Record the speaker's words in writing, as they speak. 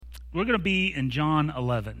we're going to be in John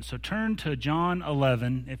 11. So turn to John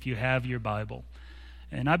 11 if you have your Bible.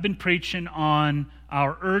 And I've been preaching on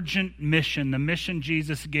our urgent mission, the mission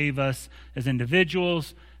Jesus gave us as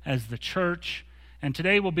individuals, as the church. And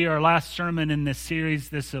today will be our last sermon in this series.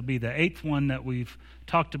 This will be the 8th one that we've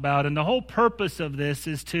talked about. And the whole purpose of this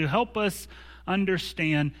is to help us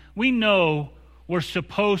understand. We know we're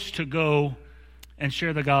supposed to go and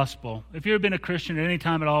share the gospel. If you've been a Christian at any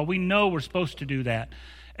time at all, we know we're supposed to do that.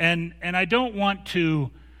 And I don't want to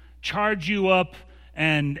charge you up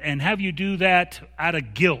and have you do that out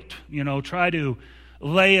of guilt. Try to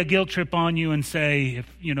lay a guilt trip on you and say,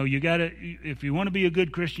 if you want to be a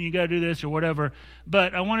good Christian, you got to do this or whatever.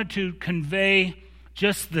 But I wanted to convey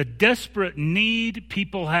just the desperate need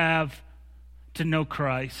people have to know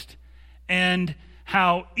Christ, and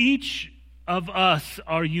how each of us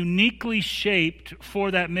are uniquely shaped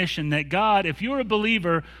for that mission. That God, if you're a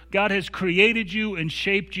believer, God has created you and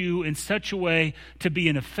shaped you in such a way to be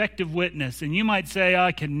an effective witness. And you might say,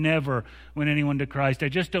 I can never win anyone to Christ. I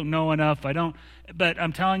just don't know enough. But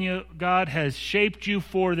I'm telling you, God has shaped you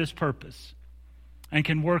for this purpose and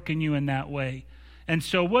can work in you in that way. And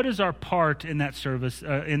so what is our part in that service,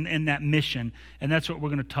 in that mission? And that's what we're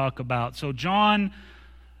going to talk about. So John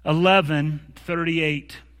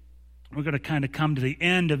 11:38. We're going to kind of come to the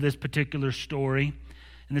end of this particular story.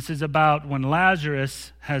 And this is about when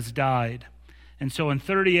Lazarus has died. And so in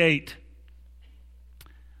 38,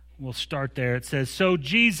 we'll start there. It says, So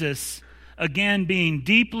Jesus, again being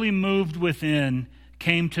deeply moved within,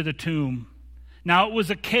 came to the tomb. Now it was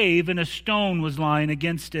a cave, and a stone was lying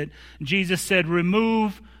against it. Jesus said,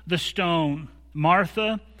 Remove the stone.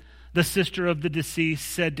 Martha, the sister of the deceased,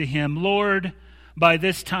 said to him, Lord, by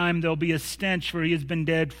this time there'll be a stench, for he has been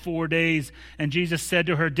dead 4 days. And Jesus said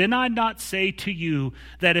to her, Did I not say to you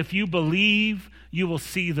that if you believe, you will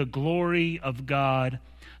see the glory of God?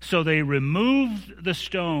 So they removed the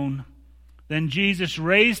stone. Then Jesus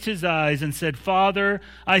raised his eyes and said, Father,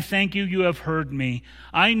 I thank you, you have heard me.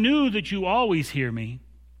 I knew that you always hear me.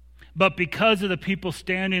 But because of the people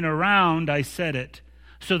standing around, I said it,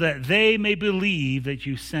 so that they may believe that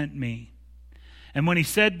you sent me. And when he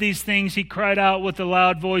said these things, he cried out with a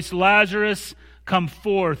loud voice, Lazarus, come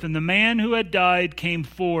forth. And the man who had died came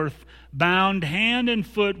forth, bound hand and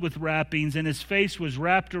foot with wrappings, and his face was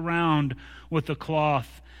wrapped around with a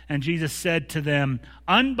cloth. And Jesus said to them,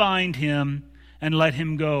 Unbind him and let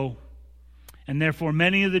him go. And therefore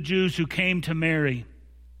many of the Jews who came to Mary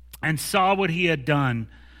and saw what he had done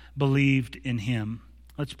believed in him.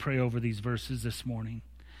 Let's pray over these verses this morning.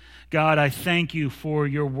 God, I thank you for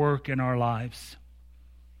your work in our lives.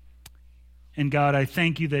 And God, I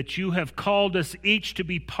thank you that you have called us each to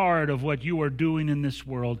be part of what you are doing in this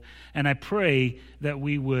world. And I pray that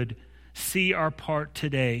we would see our part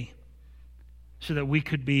today so that we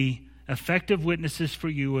could be effective witnesses for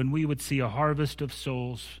you, and we would see a harvest of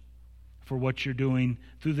souls for what you're doing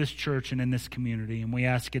through this church and in this community. And we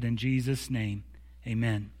ask it in Jesus' name.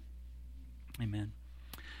 Amen. Amen.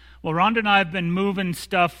 Well, Rhonda and I have been moving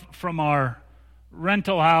stuff from our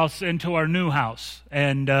rental house into our new house.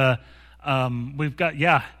 And we've got,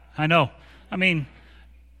 I know. I mean,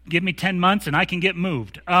 give me 10 months and I can get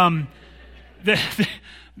moved.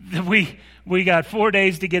 We got 4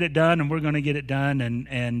 days to get it done, and we're going to get it done.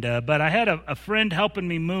 But I had a friend helping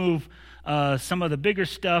me move some of the bigger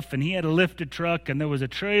stuff, and he had a lifted truck, and there was a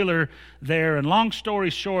trailer there. And long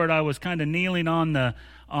story short, I was kind of kneeling on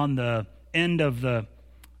the end of the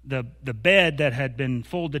bed that had been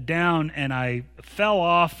folded down, and I fell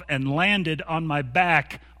off and landed on my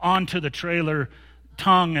back onto the trailer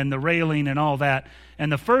tongue and the railing and all that.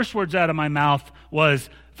 And the first words out of my mouth was,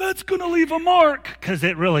 That's going to leave a mark, because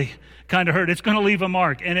it really kind of hurt. It's going to leave a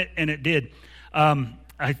mark, and it did.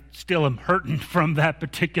 I still am hurting from that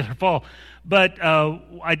particular fall. But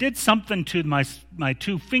I did something to my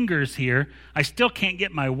two fingers here. I still can't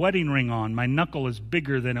get my wedding ring on. My knuckle is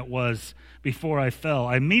bigger than it was before I fell.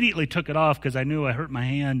 I immediately took it off because I knew I hurt my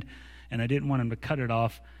hand, and I didn't want him to cut it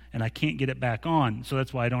off, and I can't get it back on. So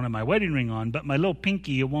that's why I don't have my wedding ring on. But my little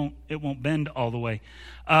pinky, it won't bend all the way.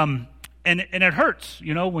 And it hurts,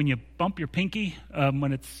 when you bump your pinky,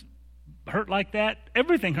 when it's hurt like that.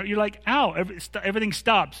 Everything hurt. You're like, ow, everything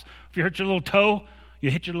stops. If you hurt your little toe,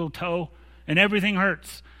 you hit your little toe, and everything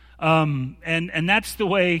hurts. And that's the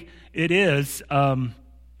way it is.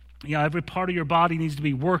 Every part of your body needs to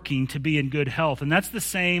be working to be in good health. And that's the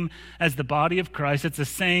same as the body of Christ. It's the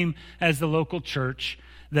same as the local church,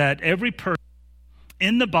 that every person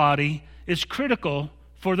in the body is critical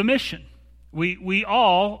for the mission. We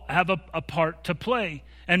all have a part to play,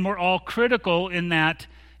 and we're all critical in that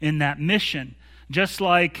mission. Just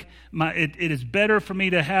like it is better for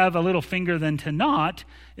me to have a little finger than to not,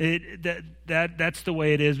 that's the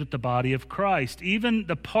way it is with the body of Christ. Even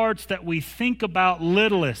the parts that we think about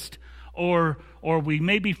littlest or we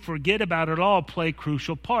maybe forget about at all play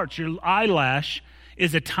crucial parts. Your eyelash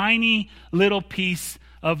is a tiny little piece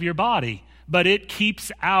of your body, but it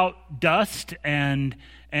keeps out dust and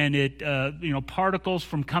it particles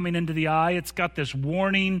from coming into the eye. It's got this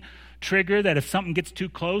warning trigger that if something gets too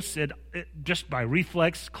close, it just by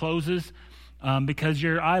reflex closes because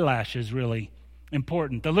your eyelash is really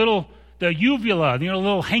important. The uvula,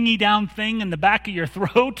 little hangy down thing in the back of your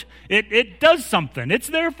throat, it does something. It's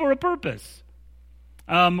there for a purpose.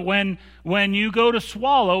 When you go to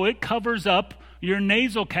swallow, it covers up your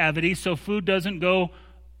nasal cavity so food doesn't go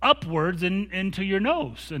upwards into your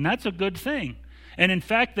nose, and that's a good thing. And in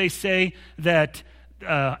fact, they say that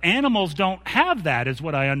animals don't have that, is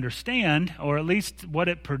what I understand, or at least what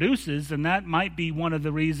it produces, and that might be one of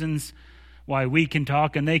the reasons why we can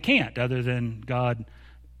talk and they can't, other than God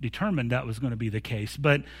determined that was going to be the case.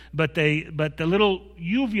 But the little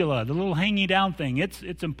uvula, the little hanging down thing,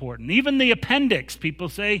 it's important. Even the appendix, people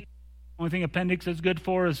say, the only thing appendix is good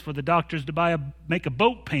for is for the doctors to make a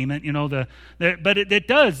boat payment, but it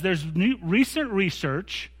does. There's recent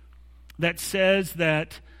research that says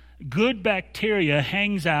that good bacteria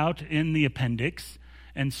hangs out in the appendix,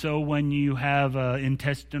 and so when you have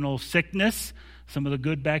intestinal sickness, some of the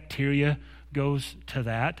good bacteria goes to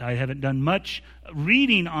that. I haven't done much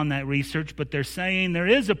reading on that research, but they're saying there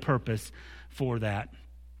is a purpose for that.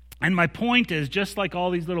 And my point is, just like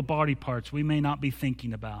all these little body parts we may not be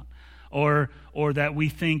thinking about, or that we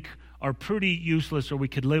think are pretty useless or we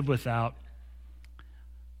could live without,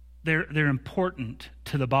 they're important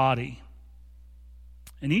to the body.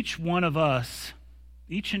 And each one of us,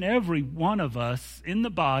 each and every one of us in the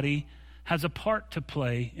body has a part to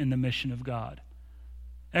play in the mission of God.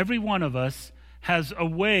 Every one of us has a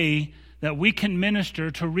way that we can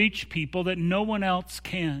minister to reach people that no one else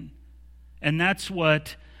can. And that's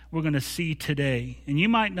what we're going to see today. And you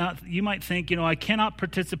might think, I cannot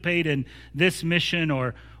participate in this mission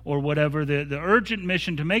or whatever, the urgent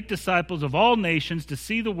mission to make disciples of all nations, to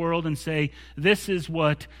see the world and say, this is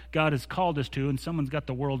what God has called us to. And someone's got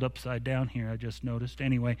the world upside down here, I just noticed.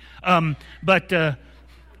 Anyway, the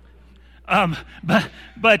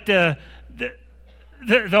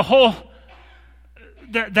whole,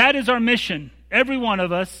 that is our mission. Every one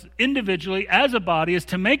of us, individually, as a body, is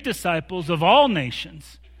to make disciples of all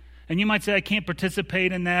nations. And you might say, I can't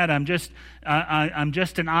participate in that. I'm just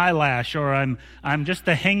an eyelash, or I'm just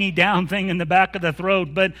the hanging down thing in the back of the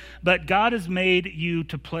throat. But God has made you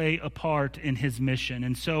to play a part in his mission.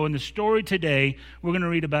 And so in the story today, we're going to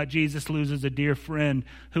read about Jesus loses a dear friend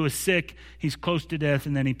who is sick. He's close to death,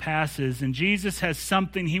 and then he passes. And Jesus has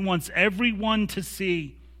something he wants everyone to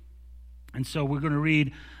see. And so we're going to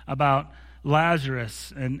read about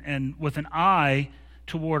Lazarus and with an eye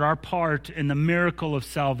toward our part in the miracle of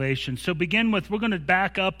salvation. So we're going to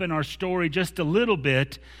back up in our story just a little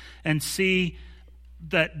bit and see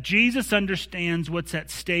that Jesus understands what's at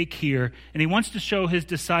stake here. And he wants to show his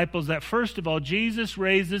disciples that, first of all, Jesus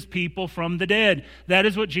raises people from the dead. That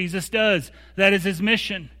is what Jesus does. That is his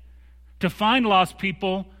mission, to find lost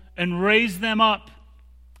people and raise them up.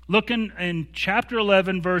 Look in chapter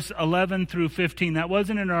 11, verse 11 through 15. That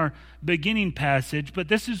wasn't in our beginning passage, but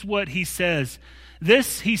this is what he says.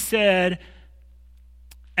 This he said,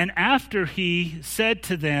 and after he said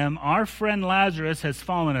to them, our friend Lazarus has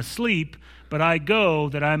fallen asleep, but I go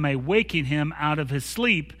that I may waken him out of his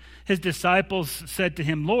sleep. His disciples said to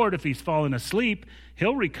him, Lord, if he's fallen asleep,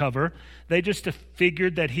 he'll recover. They just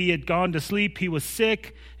figured that he had gone to sleep, he was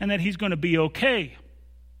sick, and that he's going to be okay.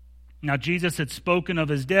 Now, Jesus had spoken of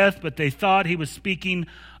his death, but they thought he was speaking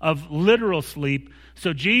of literal sleep.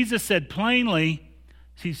 So Jesus said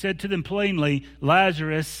to them plainly,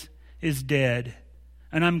 Lazarus is dead.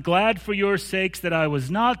 And I'm glad for your sakes that I was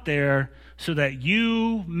not there, so that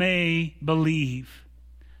you may believe.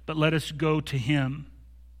 But let us go to him.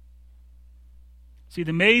 See, the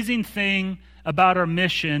amazing thing about our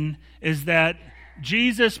mission is that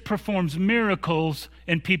Jesus performs miracles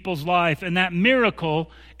in people's life, and that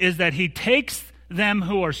miracle is that he takes them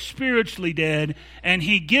who are spiritually dead and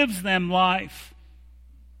he gives them life.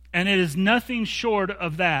 And it is nothing short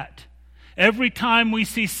of that. Every time we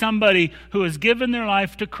see somebody who has given their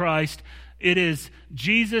life to Christ, it is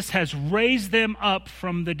Jesus has raised them up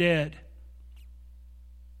from the dead.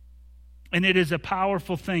 And it is a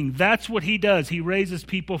powerful thing. That's what he does. He raises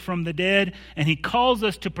people from the dead, and he calls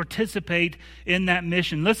us to participate in that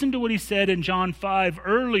mission. Listen to what he said in John 5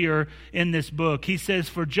 earlier in this book. He says,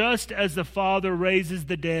 "For just as the Father raises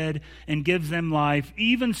the dead and gives them life,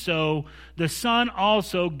 even so the Son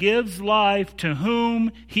also gives life to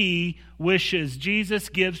whom he wishes." Jesus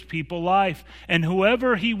gives people life, and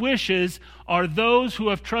whoever he wishes are those who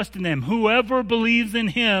have trust in him. Whoever believes in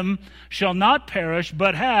him shall not perish,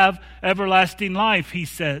 but have everlasting life, he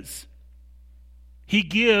says. He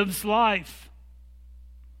gives life.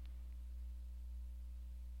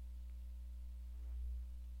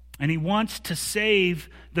 And he wants to save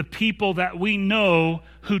the people that we know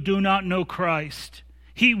who do not know Christ.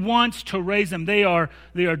 He wants to raise them. They are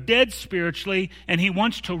dead spiritually, and he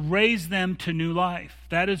wants to raise them to new life.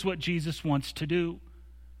 That is what Jesus wants to do.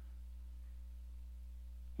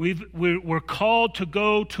 We're called to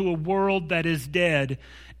go to a world that is dead.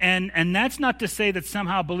 And that's not to say that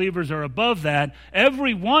somehow believers are above that.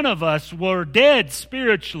 Every one of us were dead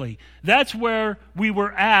spiritually. That's where we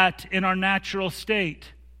were at in our natural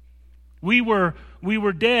state. We were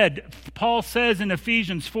dead. Paul says in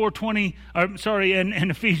Ephesians 4:20, in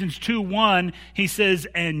Ephesians 2:1, he says,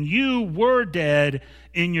 "And you were dead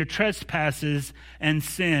in your trespasses and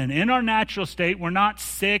sin." In our natural state, we're not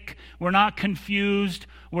sick, we're not confused,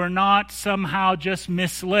 we're not somehow just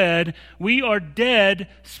misled. We are dead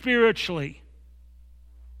spiritually.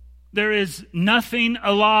 There is nothing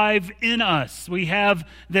alive in us. We have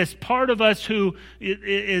this part of us who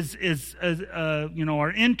is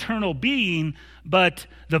our internal being, but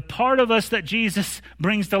the part of us that Jesus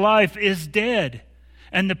brings to life is dead.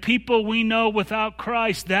 And the people we know without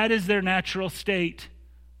Christ, that is their natural state.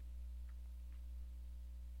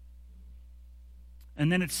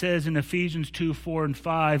 And then it says in Ephesians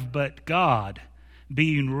 2:4-5, "But God,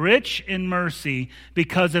 being rich in mercy,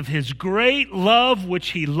 because of his great love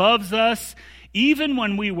which he loves us, even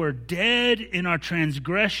when we were dead in our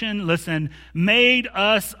transgression," listen, "made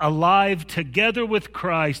us alive together with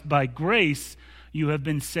Christ. By grace you have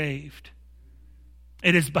been saved."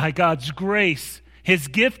 It is by God's grace, his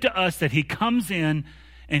gift to us, that he comes in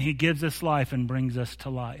and he gives us life and brings us to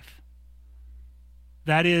life.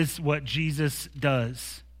 That is what Jesus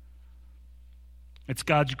does. It's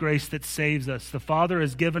God's grace that saves us. The Father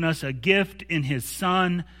has given us a gift in his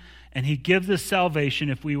Son, and he gives us salvation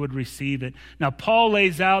if we would receive it. Now, Paul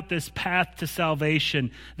lays out this path to salvation.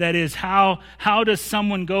 That is, how does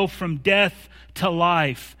someone go from death to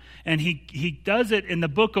life? And he does it in the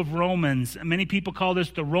book of Romans. Many people call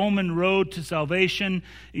this the Roman road to salvation.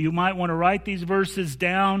 You might want to write these verses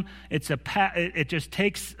down. It just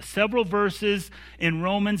takes several verses in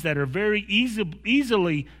Romans that are very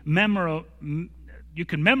easily memorable. You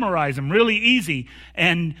can memorize them really easy,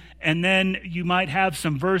 and then you might have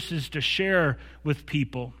some verses to share with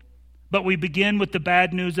people. But we begin with the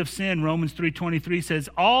bad news of sin. Romans 3:23 says,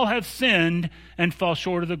 "All have sinned and fall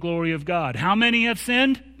short of the glory of God." How many have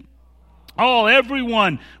sinned? All,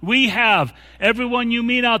 everyone. We have. Everyone you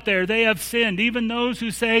meet out there, they have sinned. Even those who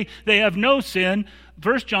say they have no sin,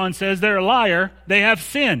 1 John says they're a liar. They have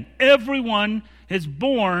sinned. Everyone is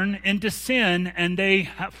born into sin, and they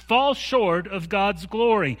fall short of God's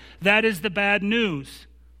glory. That is the bad news.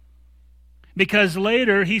 Because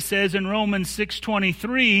later he says in Romans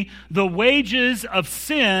 6:23, "The wages of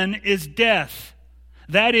sin is death."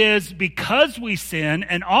 That is, because we sin,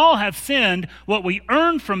 and all have sinned, what we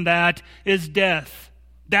earn from that is death.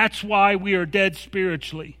 That's why we are dead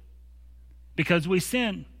spiritually, because we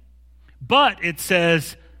sin. But it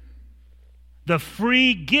says, the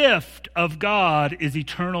free gift of God is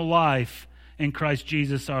eternal life in Christ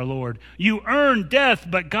Jesus our Lord. You earn death,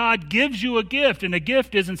 but God gives you a gift. And a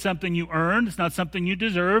gift isn't something you earn. It's not something you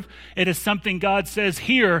deserve. It is something God says,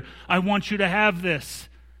 "Here, I want you to have this."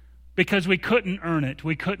 Because we couldn't earn it.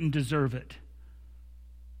 We couldn't deserve it.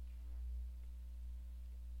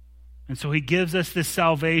 And so he gives us this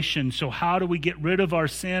salvation. So how do we get rid of our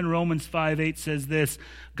sin? Romans 5:8 says this,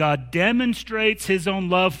 "God demonstrates his own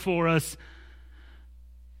love for us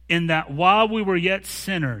in that while we were yet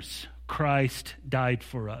sinners, Christ died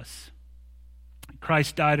for us."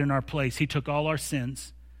 Christ died in our place. He took all our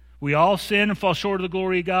sins. We all sin and fall short of the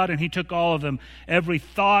glory of God, and he took all of them. Every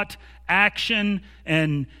thought, action,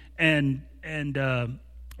 and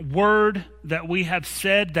word that we have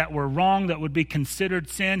said that were wrong, that would be considered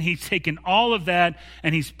sin, he's taken all of that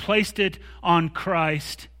and he's placed it on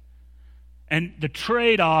Christ. And the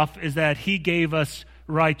trade-off is that he gave us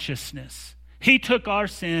righteousness. He took our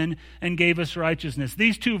sin and gave us righteousness.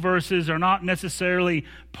 These two verses are not necessarily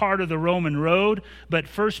part of the Roman road, but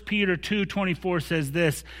 1 Peter 2:24 says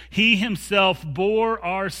this, He himself bore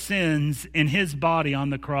our sins in his body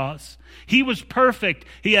on the cross. He was perfect.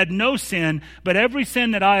 He had no sin, but every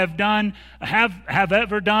sin that I have done, have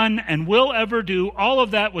ever done, and will ever do, all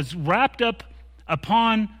of that was wrapped up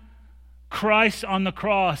upon Christ on the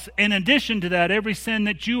cross. In addition to that, every sin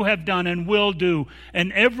that you have done and will do,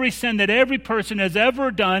 and every sin that every person has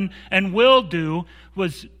ever done and will do,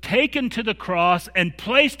 was taken to the cross and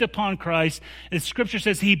placed upon Christ. As Scripture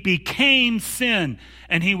says, he became sin,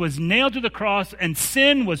 and he was nailed to the cross, and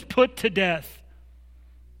sin was put to death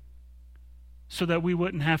so that we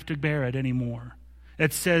wouldn't have to bear it anymore.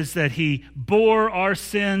 It says that he bore our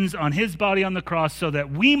sins on his body on the cross so that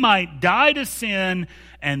we might die to sin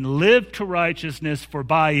and live to righteousness, for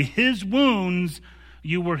by his wounds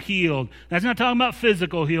you were healed. That's not talking about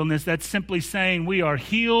physical healness. That's simply saying we are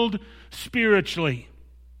healed spiritually.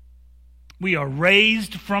 We are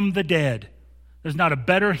raised from the dead. There's not a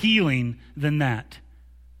better healing than that.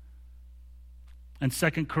 In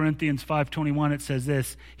 2 Corinthians 5:21 it says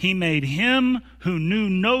this, He made him who knew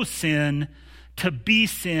no sin to be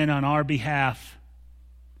sin on our behalf.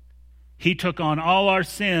 He took on all our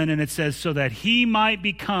sin, and it says, so that we might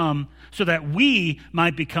become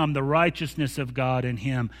the righteousness of God in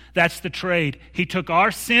him. That's the trade. He took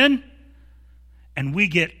our sin, and we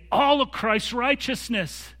get all of Christ's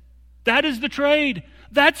righteousness. That is the trade.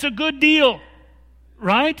 That's a good deal,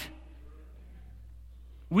 right?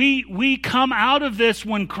 We come out of this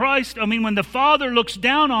when when the Father looks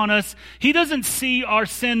down on us, he doesn't see our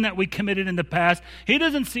sin that we committed in the past. He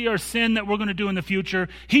doesn't see our sin that we're going to do in the future.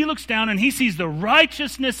 He looks down and he sees the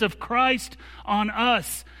righteousness of Christ on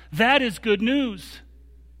us. That is good news.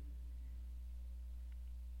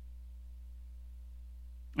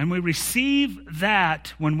 And we receive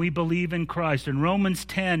that when we believe in Christ. And Romans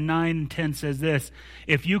 10:9-10 says this,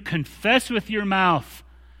 if you confess with your mouth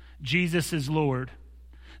Jesus is Lord,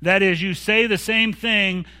 that is, you say the same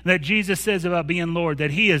thing that Jesus says about being Lord, that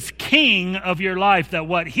he is king of your life, that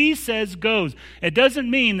what he says goes. It doesn't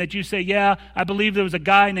mean that you say, yeah, I believe there was a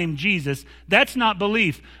guy named Jesus. That's not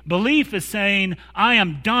belief. Belief is saying, I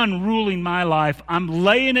am done ruling my life. I'm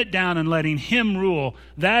laying it down and letting him rule.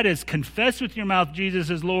 That is, confess with your mouth Jesus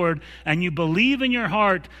is Lord, and you believe in your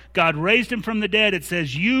heart God raised him from the dead. It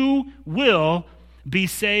says you will be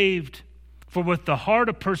saved. For with the heart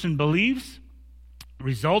a person believes,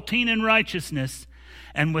 resulting in righteousness,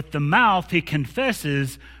 and with the mouth he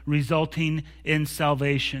confesses, resulting in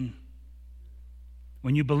salvation.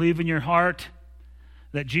 When you believe in your heart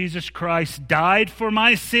that Jesus Christ died for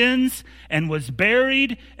my sins and was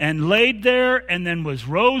buried and laid there and then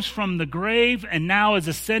rose from the grave and now is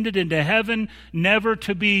ascended into heaven, never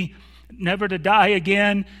to die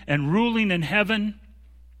again and ruling in heaven,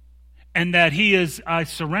 and that I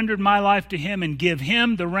surrendered my life to him and give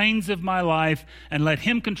him the reins of my life and let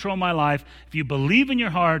him control my life. If you believe in your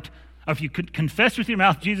heart, or if you could confess with your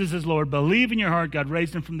mouth Jesus is Lord, believe in your heart God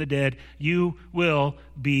raised him from the dead, you will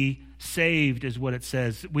be saved, is what it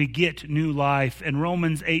says. We get new life. And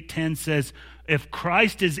Romans 8:10 says, if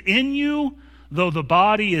Christ is in you, though the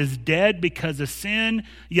body is dead because of sin,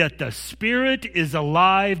 yet the spirit is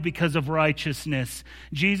alive because of righteousness.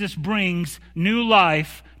 Jesus brings new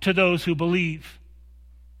life to those who believe.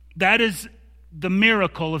 That is the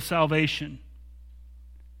miracle of salvation.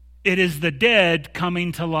 It is the dead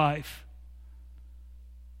coming to life.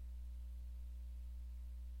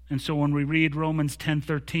 And so when we read Romans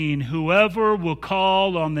 10:13, whoever will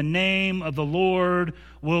call on the name of the Lord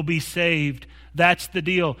will be saved. That's the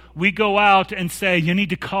deal. We go out and say, you need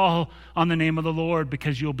to call on the name of the Lord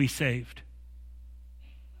because you'll be saved.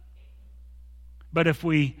 But if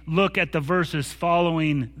we look at the verses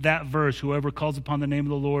following that verse, whoever calls upon the name of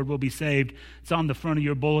the Lord will be saved, it's on the front of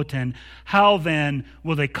your bulletin. How then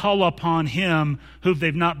will they call upon him who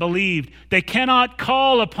they've not believed? They cannot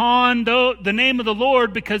call upon the name of the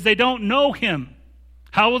Lord because they don't know him.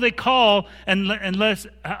 How will they call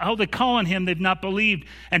how will they call on him they've not believed?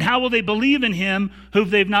 And how will they believe in him who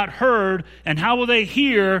they've not heard? And how will they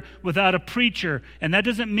hear without a preacher? And that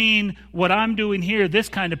doesn't mean what I'm doing here, this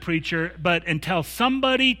kind of preacher, but until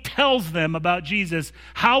somebody tells them about Jesus,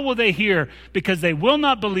 how will they hear? Because they will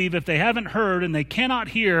not believe if they haven't heard, and they cannot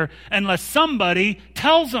hear unless somebody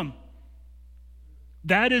tells them.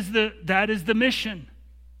 That is the mission.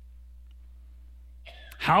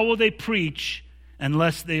 How will they preach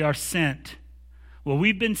unless they are sent? Well,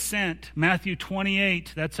 we've been sent. Matthew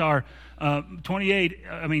 28, that's our 28,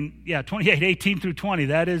 18 through 20.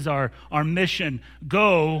 That is our mission.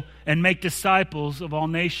 Go and make disciples of all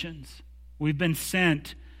nations. We've been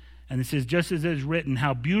sent. And it says, just as it is written,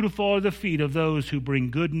 how beautiful are the feet of those who bring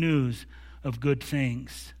good news of good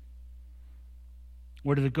things.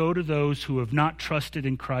 We're to go to those who have not trusted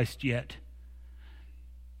in Christ yet.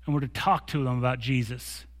 And we're to talk to them about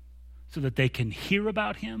Jesus so that they can hear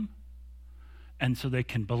about him and so they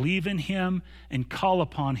can believe in him and call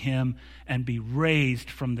upon him and be raised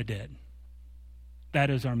from the dead. That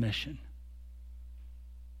is our mission.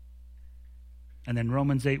 And then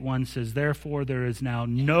Romans 8:1 says, therefore there is now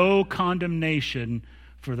no condemnation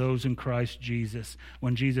for those in Christ Jesus.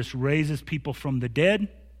 When Jesus raises people from the dead,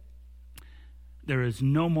 there is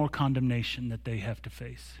no more condemnation that they have to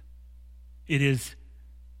face. It is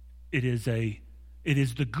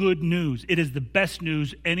the good news. It is the best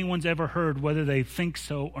news anyone's ever heard, whether they think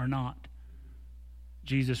so or not.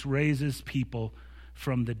 Jesus raises people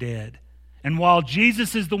from the dead. And while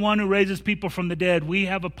Jesus is the one who raises people from the dead, we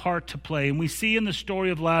have a part to play. And we see in the story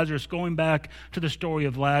of Lazarus, going back to the story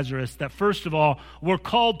of Lazarus, that first of all, we're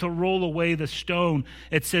called to roll away the stone.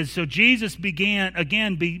 It says, so Jesus began,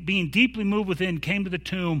 again, being deeply moved within, came to the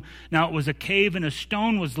tomb. Now it was a cave and a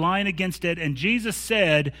stone was lying against it. And Jesus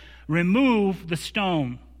said, remove the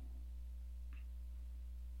stone.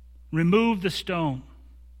 Remove the stone.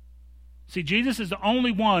 See, Jesus is the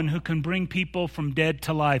only one who can bring people from dead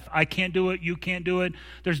to life. I can't do it. You can't do it.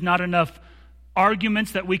 There's not enough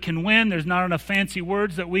arguments that we can win. There's not enough fancy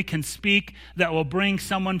words that we can speak that will bring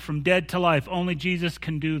someone from dead to life. Only Jesus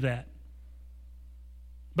can do that.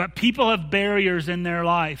 But people have barriers in their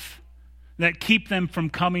life that keep them from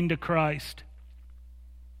coming to Christ.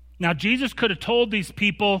 Now, Jesus could have told these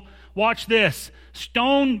people, watch this,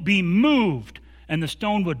 stone be moved, and the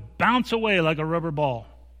stone would bounce away like a rubber ball.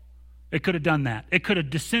 It could have done that. It could have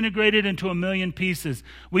disintegrated into a million pieces.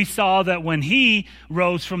 We saw that when he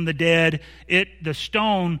rose from the dead, the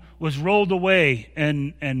stone was rolled away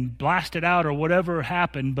and blasted out or whatever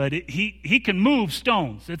happened. But he can move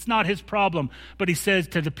stones. It's not his problem. But he says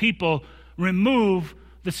to the people, remove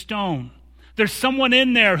the stone. There's someone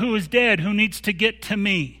in there who is dead who needs to get to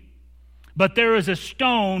me. But there is a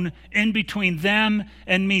stone in between them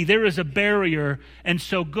and me. There is a barrier. And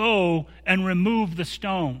so go and remove the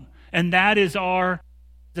stone. And that is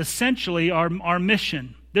essentially our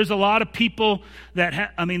mission. There's a lot of people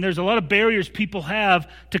there's a lot of barriers people have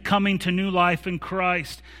to coming to new life in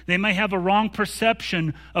Christ. They may have a wrong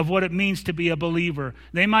perception of what it means to be a believer.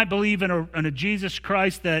 They might believe in a Jesus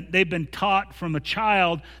Christ that they've been taught from a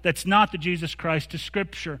child that's not the Jesus Christ of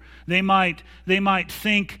Scripture. They might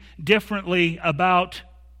think differently about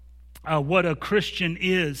what a Christian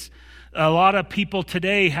is. A lot of people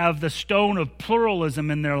today have the stone of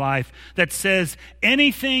pluralism in their life that says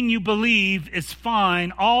anything you believe is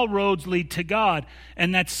fine, all roads lead to God.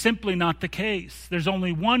 And that's simply not the case. There's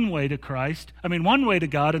only one way to one way to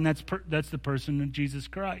God, and that's the person of Jesus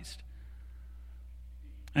Christ.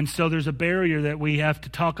 And so there's a barrier that we have to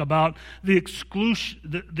talk about, the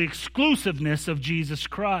exclusiveness of Jesus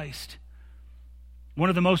Christ. One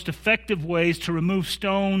of the most effective ways to remove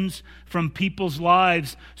stones from people's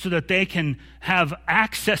lives so that they can have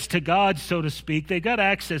access to God, so to speak. They got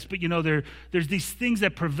access, but there's these things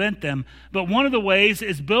that prevent them. But one of the ways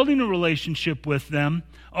is building a relationship with them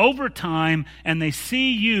over time, and they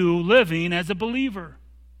see you living as a believer.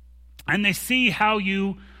 And they see how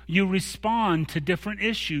you respond to different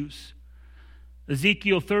issues.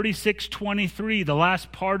 Ezekiel 36:23, the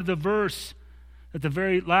last part of the verse, at the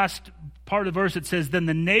very last part of the verse, it says, then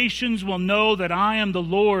the nations will know that I am the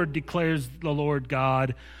Lord, declares the Lord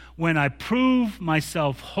God, when I prove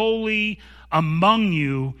myself holy among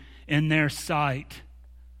you in their sight.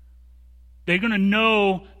 They're going to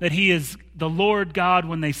know that he is the Lord God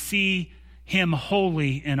when they see him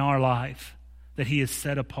holy in our life, that he is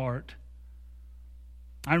set apart.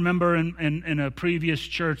 I remember in a previous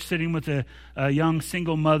church sitting with a young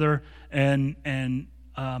single mother, and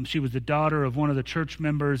she was the daughter of one of the church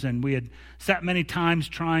members, and we had sat many times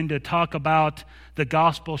trying to talk about the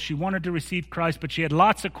gospel. She wanted to receive Christ, but she had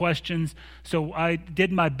lots of questions, so I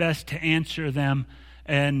did my best to answer them.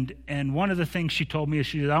 And one of the things she told me is,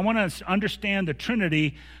 she said, I want to understand the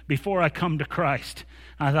Trinity before I come to Christ.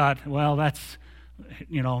 I thought, well, I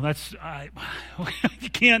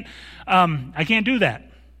can't do that.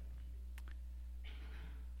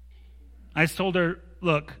 I told her,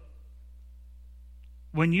 look,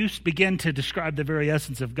 when you begin to describe the very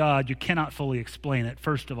essence of God, you cannot fully explain it,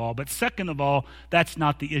 first of all. But second of all, that's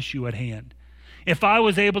not the issue at hand. If I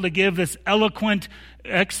was able to give this eloquent,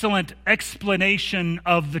 excellent explanation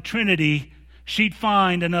of the Trinity, she'd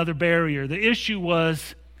find another barrier. The issue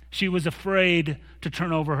was she was afraid to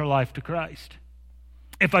turn over her life to Christ.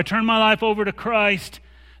 If I turn my life over to Christ,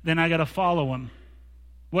 then I got to follow him.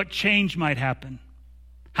 What change might happen?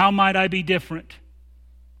 How might I be different?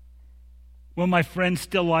 Will my friends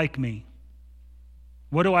still like me?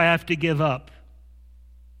 What do I have to give up?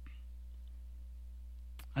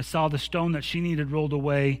 I saw the stone that she needed rolled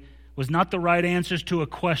away was not the right answers to a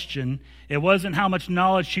question. It wasn't how much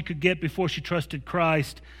knowledge she could get before she trusted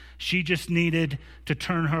Christ. She just needed to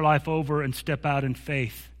turn her life over and step out in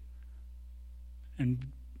faith and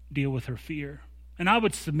deal with her fear. And I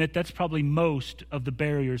would submit that's probably most of the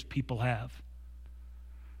barriers people have.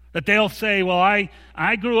 That they'll say, well,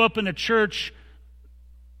 I grew up in a church,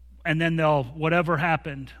 and then they'll, whatever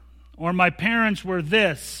happened. Or my parents were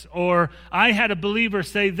this, or I had a believer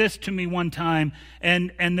say this to me one time,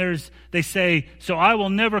 and they say, so I will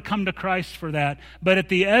never come to Christ for that. But at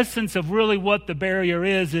the essence of really what the barrier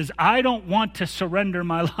is I don't want to surrender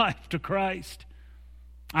my life to Christ.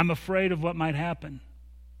 I'm afraid of what might happen.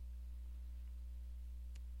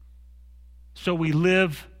 So we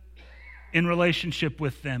live in relationship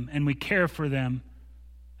with them, and we care for them,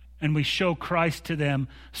 and we show Christ to them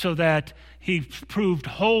so that He proved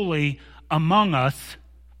holy among us,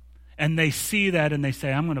 and they see that and they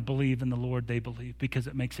say, I'm going to believe in the Lord they believe, because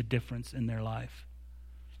it makes a difference in their life.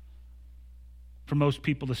 For most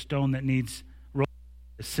people, the stone that needs rolling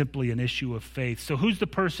is simply an issue of faith. So who's the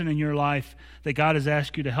person in your life that God has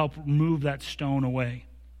asked you to help move that stone away?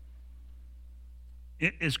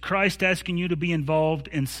 Is Christ asking you to be involved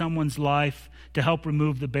in someone's life to help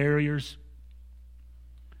remove the barriers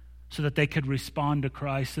so that they could respond to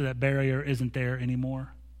Christ, so that barrier isn't there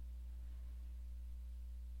anymore?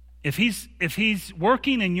 If he's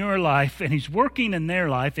working in your life and He's working in their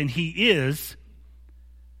life, and He is,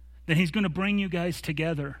 then He's going to bring you guys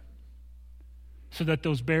together so that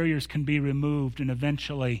those barriers can be removed and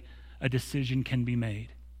eventually a decision can be made.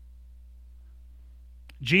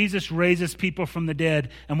 Jesus raises people from the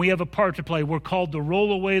dead, and we have a part to play. We're called to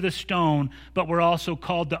roll away the stone, but we're also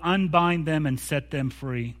called to unbind them and set them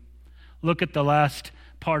free. Look at the last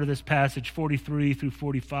part of this passage, 43 through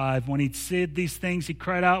 45. When He'd said these things, He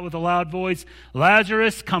cried out with a loud voice,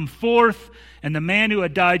 Lazarus, come forth. And the man who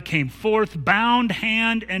had died came forth, bound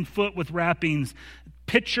hand and foot with wrappings.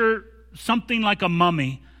 Picture something like a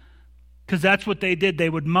mummy, because that's what they did. They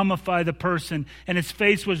would mummify the person, and his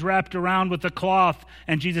face was wrapped around with a cloth.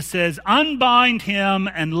 And Jesus says, unbind him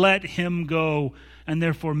and let him go. And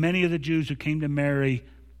therefore many of the Jews who came to Mary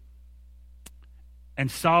and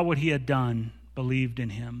saw what He had done believed in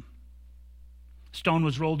Him. Stone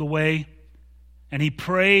was rolled away, and he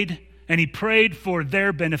prayed for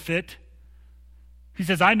their benefit. He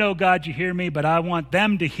says, I know, God, you hear me, but I want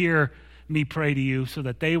them to hear me pray to you so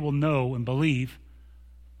that they will know and believe.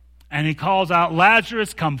 And He calls out,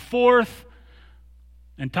 Lazarus, come forth.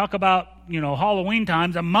 And talk about, Halloween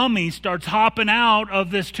times, a mummy starts hopping out of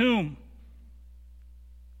this tomb.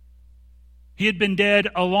 He had been dead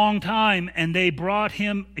a long time, and He brought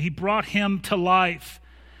him to life.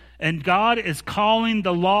 And God is calling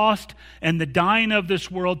the lost and the dying of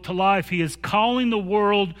this world to life. He is calling the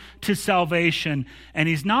world to salvation. And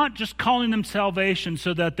He's not just calling them salvation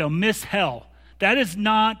so that they'll miss hell. That is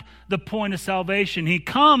not the point of salvation. He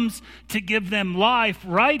comes to give them life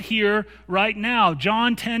right here, right now.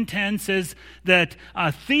 John 10:10 says that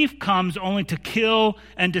a thief comes only to kill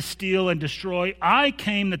and to steal and destroy. I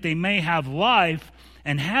came that they may have life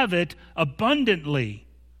and have it abundantly.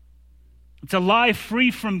 It's a life free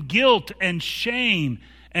from guilt and shame,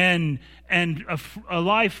 and a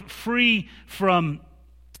life free from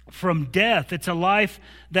death. It's a life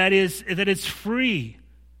that is free.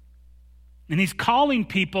 And He's calling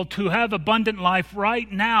people to have abundant life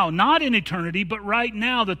right now, not in eternity, but right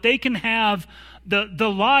now, that they can have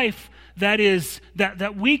the life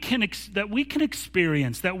that we can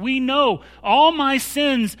experience, that we know all my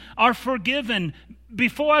sins are forgiven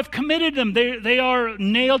before I've committed them. They are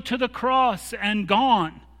nailed to the cross and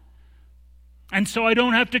gone. And so I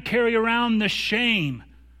don't have to carry around the shame.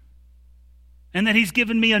 And that He's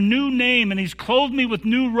given me a new name, and He's clothed me with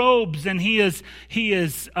new robes, and He is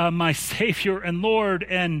my Savior and Lord,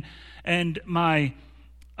 and my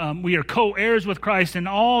we are co-heirs with Christ, and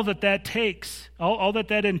all that takes, all that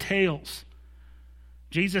entails.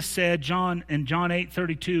 Jesus said, in John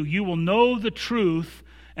 8:32, you will know the truth,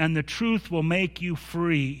 and the truth will make you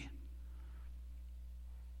free.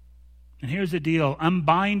 And here's the deal: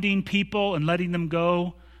 unbinding people and letting them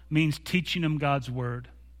go means teaching them God's word.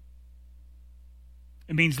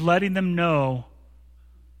 It means letting them know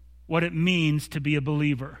what it means to be a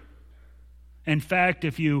believer. In fact,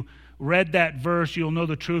 if you read that verse, you'll know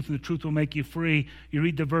the truth, and the truth will make you free. You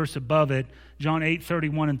read the verse above it, John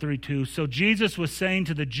 8:31 and 32. So Jesus was saying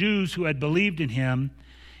to the Jews who had believed in Him,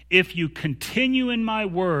 if you continue in my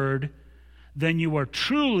word, then you are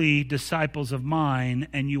truly disciples of mine,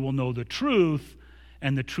 and you will know the truth,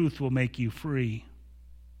 and the truth will make you free.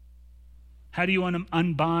 How do you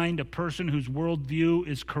unbind a person whose worldview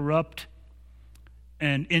is corrupt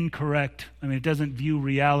and incorrect? I mean, it doesn't view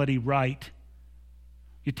reality right.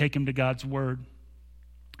 You take him to God's word,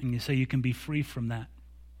 and you say you can be free from that.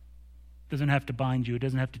 It doesn't have to bind you. It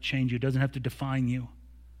doesn't have to change you. It doesn't have to define you.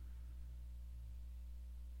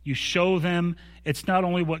 You show them it's not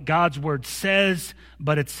only what God's word says,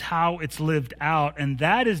 but it's how it's lived out. And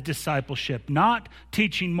that is discipleship, not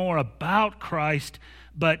teaching more about Christ,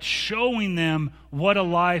 but showing them what a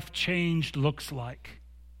life changed looks like.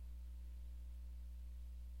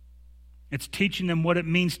 It's teaching them what it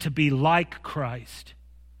means to be like Christ.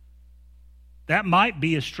 That might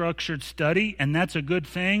be a structured study, and that's a good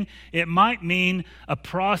thing. It might mean a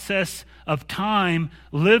process of time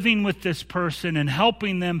living with this person and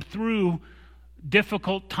helping them through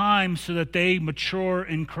difficult times so that they mature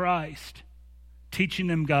in Christ. Teaching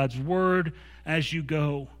them God's word as you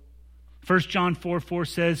go. 1 John 4:4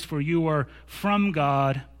 says, "For you are from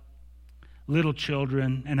God, little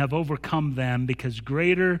children, and have overcome them, because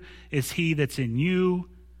greater is he that's in you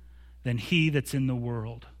than he that's in the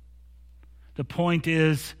world." The point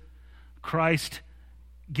is, Christ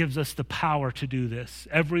gives us the power to do this,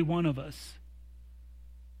 every one of us.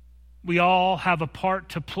 We all have a part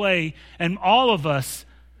to play, and all of us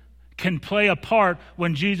can play a part.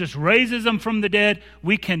 When Jesus raises them from the dead,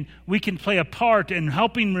 we can play a part in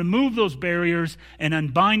helping remove those barriers and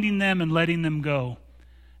unbinding them and letting them go.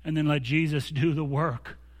 And then let Jesus do the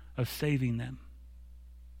work of saving them.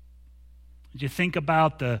 As you think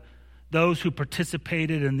about those who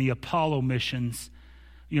participated in the Apollo missions,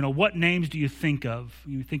 what names do you think of?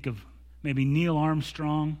 You think of maybe Neil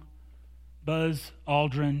Armstrong, Buzz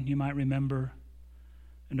Aldrin, you might remember.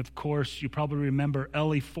 And of course, you probably remember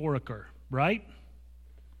Ellie Foraker, right?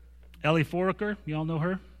 Ellie Foraker, you all know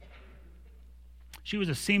her? She was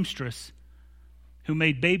a seamstress who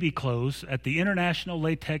made baby clothes at the International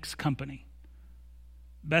Latex Company,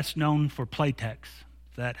 best known for Playtex,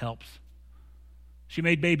 if that helps. She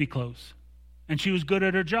made baby clothes, and she was good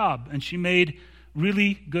at her job, and she made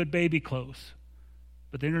really good baby clothes.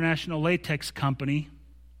 But the International Latex Company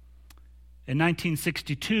in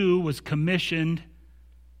 1962 was commissioned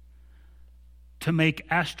to make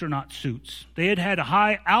astronaut suits. They had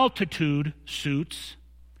high altitude suits,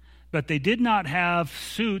 but they did not have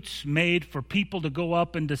suits made for people to go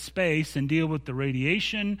up into space and deal with the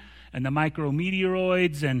radiation and the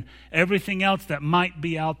micrometeoroids and everything else that might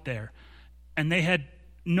be out there. And they had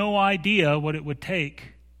no idea what it would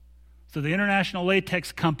take. So the International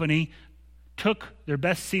Latex Company took their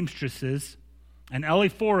best seamstresses, and Ellie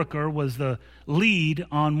Foraker was the lead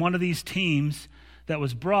on one of these teams that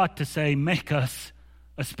was brought to say, make us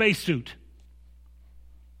a spacesuit.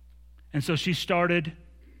 And so she started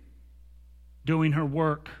doing her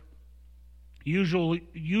work.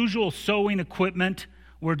 Usual sewing equipment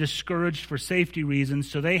were discouraged for safety reasons,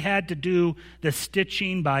 so they had to do the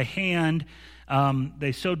stitching by hand.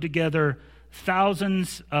 They sewed together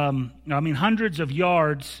hundreds of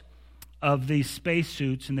yards of these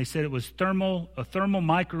spacesuits, and they said it was a thermal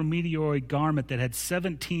micrometeoroid garment that had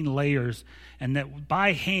 17 layers, and that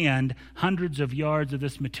by hand, hundreds of yards of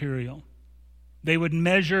this material. They would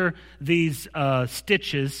measure these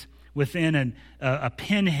stitches within a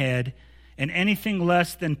pinhead, and anything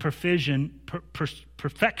less than perfection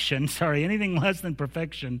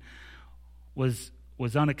was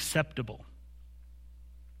unacceptable.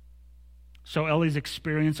 So Ellie's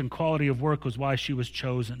experience and quality of work was why she was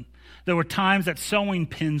chosen. There were times that sewing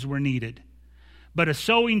pins were needed, but a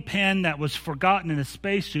sewing pin that was forgotten in a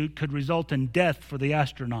spacesuit could result in death for the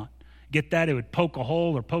astronaut. Get that? It would poke a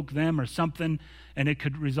hole or poke them or something, and it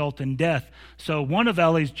could result in death. So one of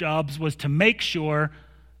Ellie's jobs was to make sure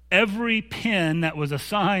every pin that was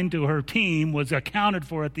assigned to her team was accounted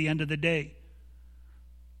for at the end of the day.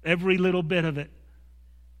 Every little bit of it,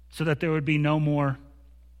 so that there would be no one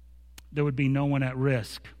at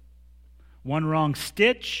risk. One wrong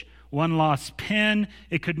stitch, one lost pin,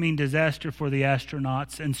 it could mean disaster for the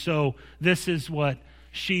astronauts. And so this is what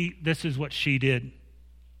she did.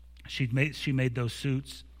 She made those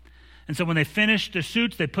suits. And so when they finished the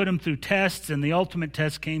suits, they put them through tests, and the ultimate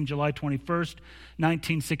test came July 21st,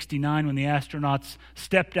 1969, when the astronauts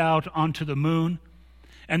stepped out onto the moon.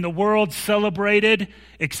 And the world celebrated,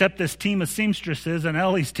 except this team of seamstresses and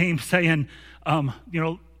Ellie's team saying, I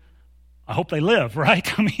hope they live,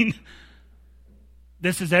 right? I mean,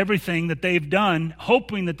 this is everything that they've done,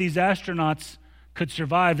 hoping that these astronauts could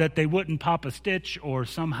survive, that they wouldn't pop a stitch or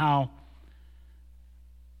somehow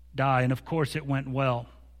die. And of course, it went well.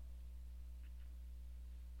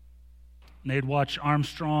 And they'd watch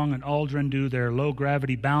Armstrong and Aldrin do their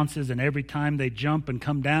low-gravity bounces, and every time they jump and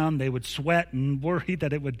come down, they would sweat and worry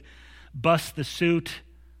that it would bust the suit.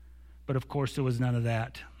 But of course, there was none of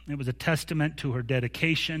that. It was a testament to her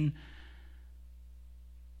dedication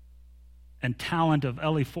and talent of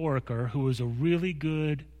Ellie Foraker, who was a really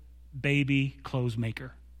good baby clothes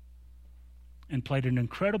maker and played an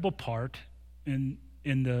incredible part in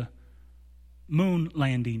the moon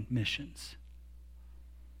landing missions.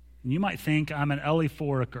 And you might think I'm an Ellie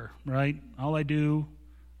Foraker, right? All I do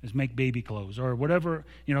is make baby clothes or whatever.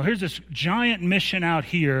 Here's this giant mission out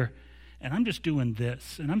here, and I'm just doing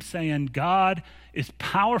this. And I'm saying God is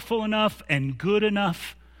powerful enough and good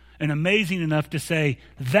enough and amazing enough to say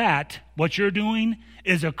that what you're doing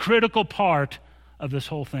is a critical part of this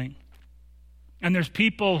whole thing. And there's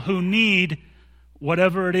people who need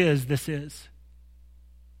whatever it is this is.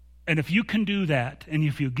 And if you can do that, and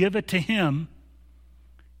if you give it to Him,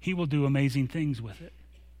 He will do amazing things with it.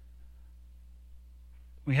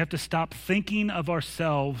 We have to stop thinking of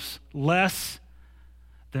ourselves less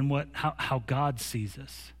than how God sees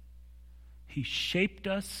us. He shaped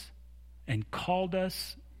us and called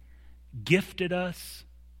us, gifted us,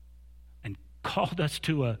 and called us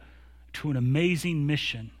to an amazing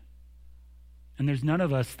mission. And there's none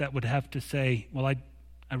of us that would have to say, well,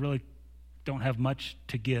 I really don't have much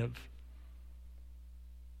to give.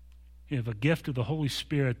 You have a gift of the Holy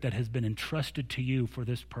Spirit that has been entrusted to you for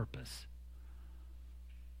this purpose.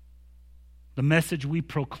 The message we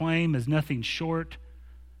proclaim is nothing short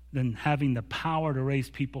than having the power to raise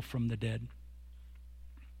people from the dead.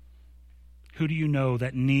 Who do you know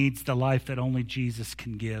that needs the life that only Jesus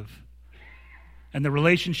can give? And the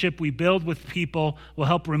relationship we build with people will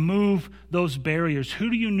help remove those barriers. Who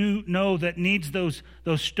do you know that needs those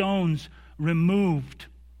stones removed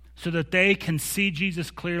so that they can see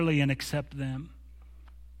Jesus clearly and accept them?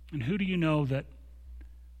 And who do you know that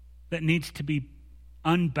needs to be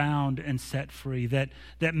unbound and set free? That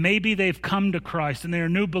maybe they've come to Christ and they're a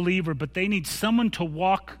new believer, but they need someone to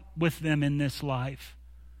walk with them in this life.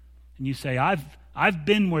 And you say, I've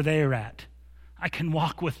been where they're at. I can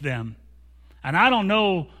walk with them. And I don't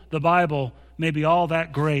know the Bible maybe all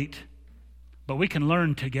that great, but we can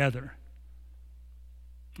learn together.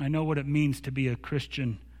 I know what it means to be a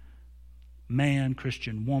Christian man,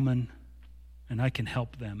 Christian woman, and I can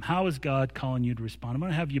help them. How is God calling you to respond? I'm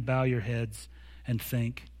going to have you bow your heads and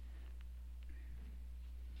think.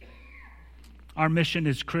 Our mission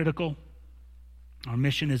is critical. Our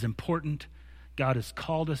mission is important. God has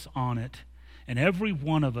called us on it, and every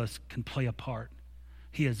one of us can play a part.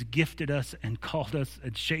 He has gifted us and called us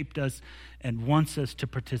and shaped us and wants us to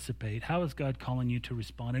participate. How is God calling you to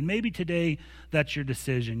respond? And maybe today that's your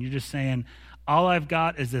decision. You're just saying, all I've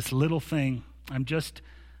got is this little thing. I'm just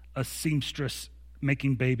a seamstress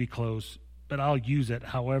making baby clothes, but I'll use it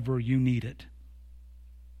however you need it.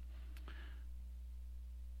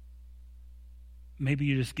 Maybe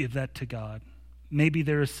you just give that to God. Maybe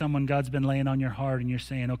there is someone God's been laying on your heart and you're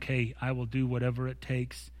saying, okay, I will do whatever it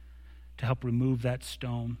takes to help remove that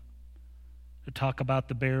stone, to talk about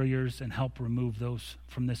the barriers and help remove those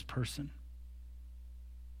from this person.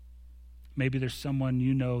 Maybe there's someone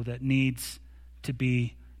you know that needs to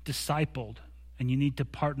be discipled, and you need to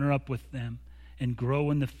partner up with them and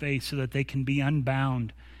grow in the faith so that they can be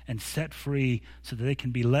unbound and set free, so that they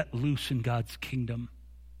can be let loose in God's kingdom.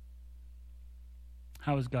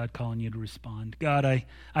 How is God calling you to respond? God,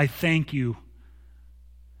 I thank you.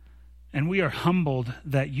 And we are humbled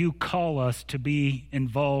that you call us to be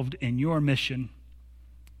involved in your mission.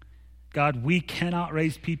 God, we cannot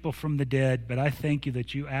raise people from the dead, but I thank you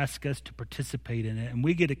that you ask us to participate in it. And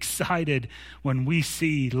we get excited when we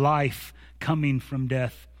see life coming from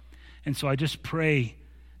death. And so I just pray,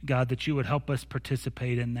 God, that you would help us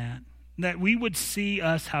participate in that. That we would see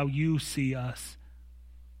us how you see us.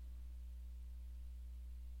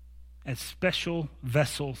 As special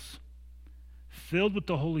vessels, filled with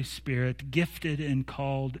the Holy Spirit, gifted and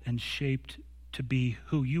called and shaped to be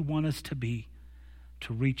who you want us to be,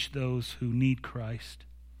 to reach those who need Christ.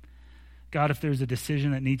 God, if there's a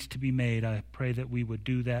decision that needs to be made, I pray that we would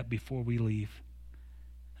do that before we leave.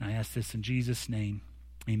 And I ask this in Jesus' name.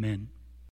 Amen.